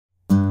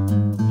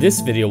This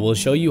video will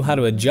show you how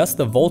to adjust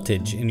the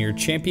voltage in your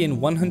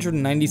Champion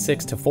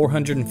 196 to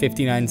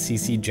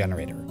 459cc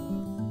generator.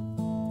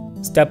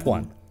 Step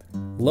 1.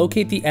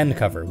 Locate the end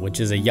cover, which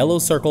is a yellow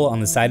circle on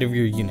the side of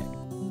your unit.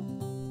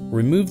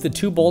 Remove the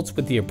 2 bolts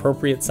with the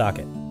appropriate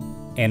socket,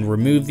 and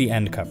remove the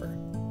end cover.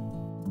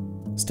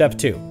 Step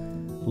 2.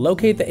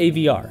 Locate the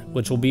AVR,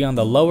 which will be on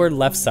the lower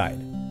left side.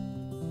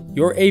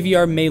 Your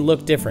AVR may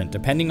look different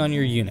depending on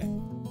your unit.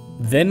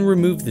 Then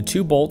remove the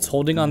 2 bolts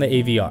holding on the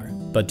AVR,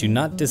 but do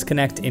not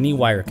disconnect any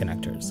wire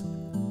connectors.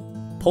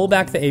 Pull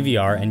back the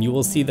AVR and you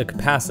will see the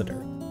capacitor,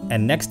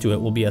 and next to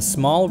it will be a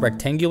small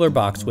rectangular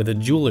box with a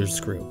jeweler's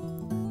screw.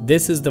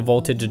 This is the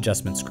voltage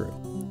adjustment screw.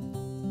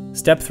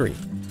 Step 3.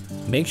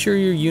 Make sure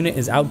your unit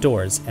is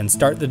outdoors and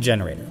start the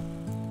generator.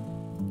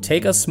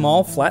 Take a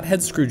small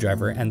flathead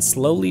screwdriver and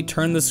slowly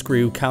turn the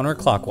screw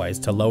counterclockwise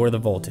to lower the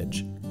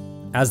voltage.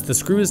 As the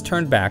screw is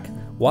turned back,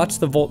 watch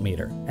the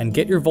voltmeter and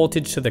get your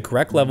voltage to the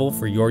correct level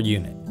for your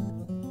unit.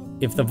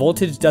 If the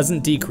voltage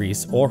doesn't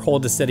decrease or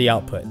hold a steady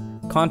output,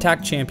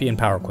 contact Champion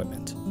Power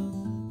Equipment.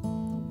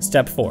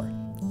 Step 4.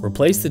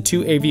 Replace the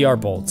 2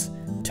 AVR bolts,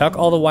 tuck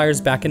all the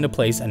wires back into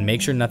place and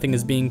make sure nothing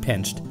is being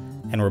pinched,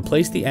 and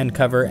replace the end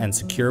cover and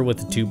secure with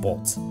the 2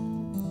 bolts.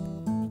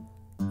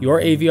 Your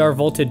AVR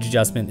voltage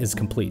adjustment is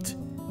complete.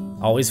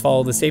 Always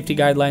follow the safety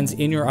guidelines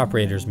in your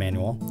operator's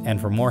manual,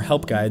 and for more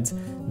help guides,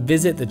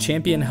 visit the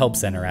Champion Help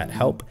Center at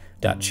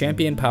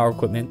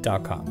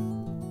help.championpowerequipment.com.